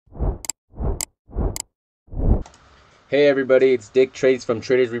Hey everybody, it's Dick Trades from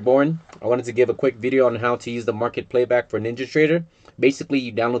Traders Reborn. I wanted to give a quick video on how to use the market playback for NinjaTrader. Basically,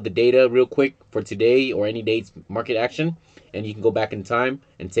 you download the data real quick for today or any day's market action, and you can go back in time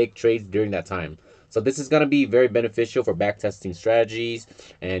and take trades during that time. So this is going to be very beneficial for backtesting strategies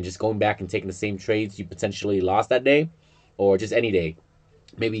and just going back and taking the same trades you potentially lost that day or just any day.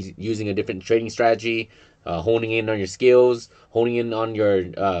 Maybe using a different trading strategy, honing in on your skills, honing in on your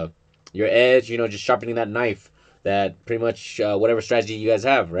edge. Just sharpening that knife. That pretty much whatever strategy you guys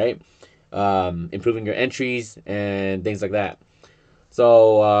have, right? Improving your entries and things like that.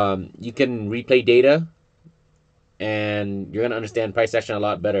 So you can replay data, and you're gonna understand price action a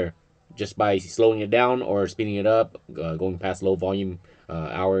lot better just by slowing it down or speeding it up, going past low volume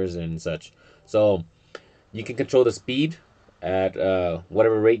hours and such. So you can control the speed at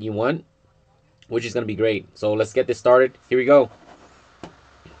whatever rate you want, which is going to be great. So let's get this started. Here we go.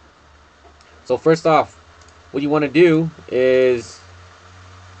 So first off, what you want to do is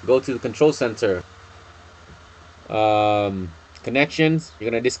go to the control center. Connections, you're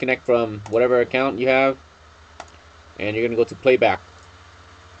going to disconnect from whatever account you have, and you're going to go to playback.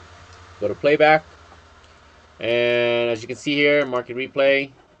 Go to playback, and as you can see here, market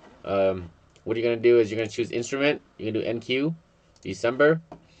replay. What you're going to do is you're going to choose instrument. You're going to do NQ, December.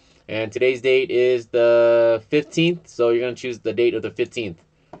 And today's date is the 15th, so you're going to choose the date of the 15th.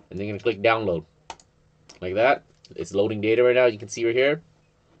 And then you're going to click download. Like that. It's loading data right now. You can see right here.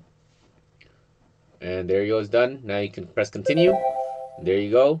 And there you go, it's done. Now you can press continue. There you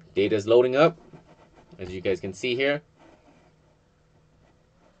go. Data is loading up, as you guys can see here.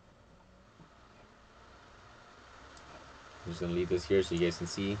 I'm just going to leave this here so you guys can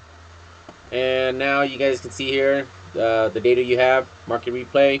see. And now you guys can see here the data you have, market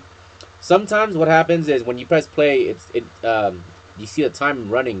replay. Sometimes what happens is when you press play, you see the time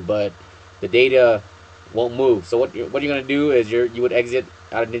running, but the data won't move. So what you're gonna do is you would exit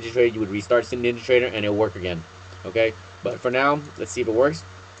out of NinjaTrader, you would restart NinjaTrader, and it'll work again. Okay, but for now, let's see if it works.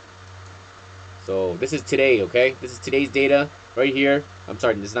 So this is today. Okay, this is today's data right here. I'm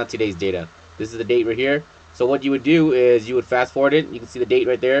sorry, this is not today's data. This is the date right here. So what you would do is you would fast forward it. You can see the date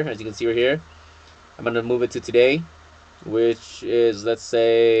right there, as you can see right here. I'm gonna move it to today, which is, let's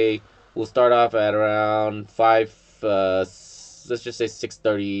say, we'll start off at around 5, let's just say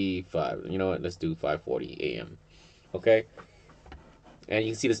 6:35. You know what, let's do 5:40 a.m. Okay, and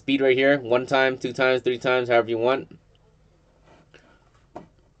you can see the speed right here, 1 time, 2 times, 3 times, however you want.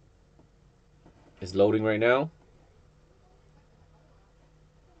 It's loading right now.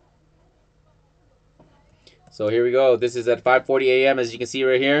 So here we go. This is at 5:40 a.m. as you can see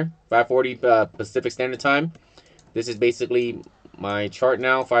right here, 5:40 Pacific Standard Time. This is basically my chart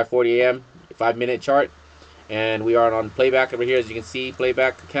now, 5:40 a.m., 5-minute chart. And we are on playback over here, as you can see,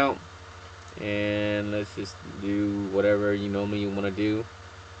 playback account. And let's just do whatever you normally want to do.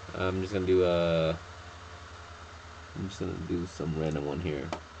 I'm just gonna do some random one here.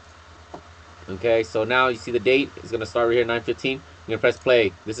 Okay, so now you see the date. It's gonna start right here, 9:15. I'm gonna press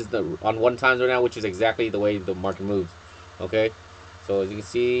play. This is the on 1 times right now, which is exactly the way the market moves. Okay, so as you can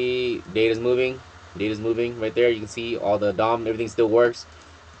see, data's moving. Data's moving right there. You can see all the DOM, everything still works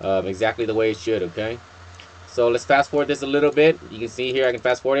exactly the way it should. Okay, so let's fast forward this a little bit. You can see here, I can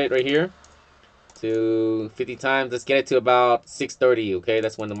fast forward it right here to 50 times. Let's get it to about 6:30. Okay,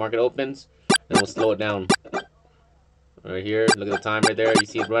 that's when the market opens, and we'll slow it down. Right here, look at the time right there. You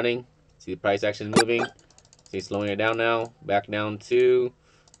see it running. See the price action is moving. See, slowing it down now. Back down to,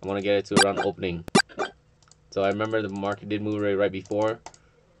 I want to get it to around opening. So I remember the market did move right before.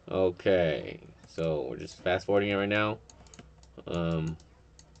 Okay, so we're just fast forwarding it right now.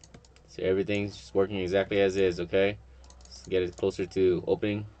 So everything's just working exactly as is. Okay, let's get it closer to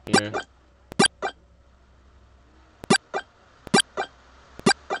opening here.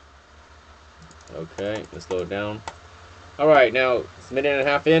 Okay, let's slow it down. All right, now it's a minute and a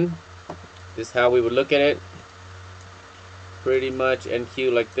half in. This is how we would look at it. Pretty much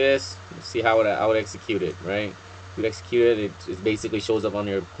NQ like this. Let's see how I would execute it, right? You execute it, it basically shows up on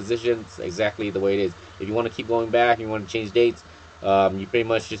your positions exactly the way it is. If you want to keep going back, you want to change dates, you pretty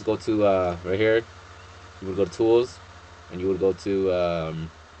much just go to right here. You would go to tools, and you would go to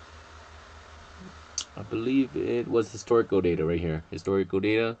I believe it was historical data right here. Historical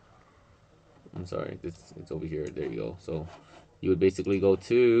data. I'm sorry, it's over here. There you go. So you would basically go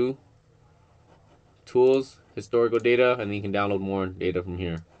to tools, historical data, and then you can download more data from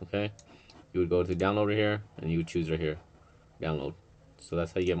here. Okay, you would go to download right here, and you would choose right here, download. So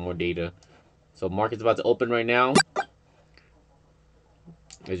that's how you get more data. So market's about to open right now,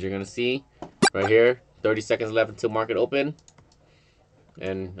 as you're gonna see right here. 30 seconds left until market open.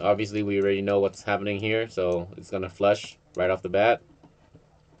 and obviously we already know what's happening here, so it's gonna flush right off the bat.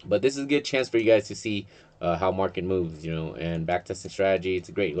 But this is a good chance for you guys to see how market moves, and backtesting strategy. It's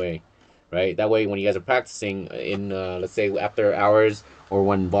a great way, right? That way, when you guys are practicing in, let's say, after hours or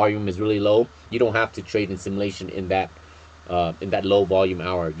when volume is really low, you don't have to trade in simulation in that low volume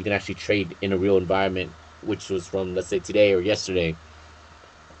hour. You can actually trade in a real environment, which was from, let's say, today or yesterday.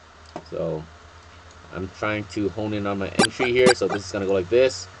 So I'm trying to hone in on my entry here. So this is gonna go like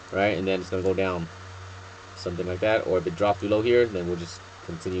this, right? And then it's gonna go down, something like that. Or if it drops below here, then we'll just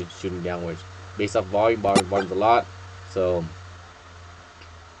continue shooting downwards. Based off volume, volume's a lot. So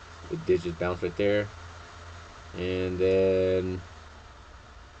the digits bounce right there. And then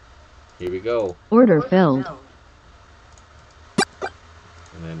here we go. Order filled.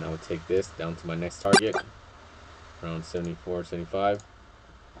 And then I would take this down to my next target, around 74, 75.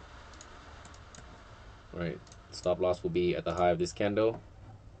 Right. Stop loss will be at the high of this candle.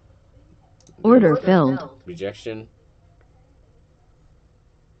 Order filled. Rejection.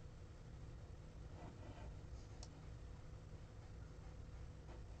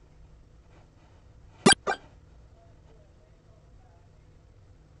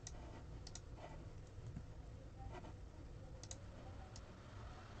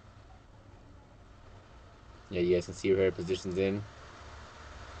 Yeah, you guys can see her positions in.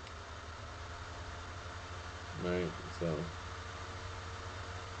 Right, so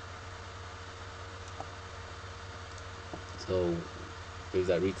there's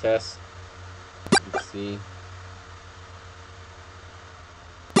that retest. You can see.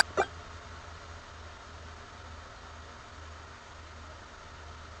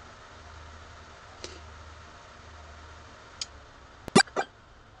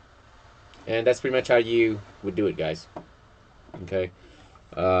 And that's pretty much how you would do it, guys. Okay.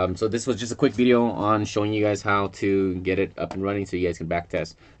 So this was just a quick video on showing you guys how to get it up and running so you guys can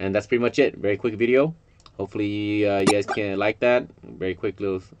backtest. And that's pretty much it. Very quick video. Hopefully you guys can like that. Very quick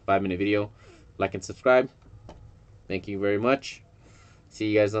little 5-minute video. Like and subscribe. Thank you very much. See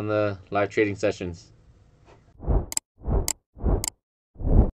you guys on the live trading sessions.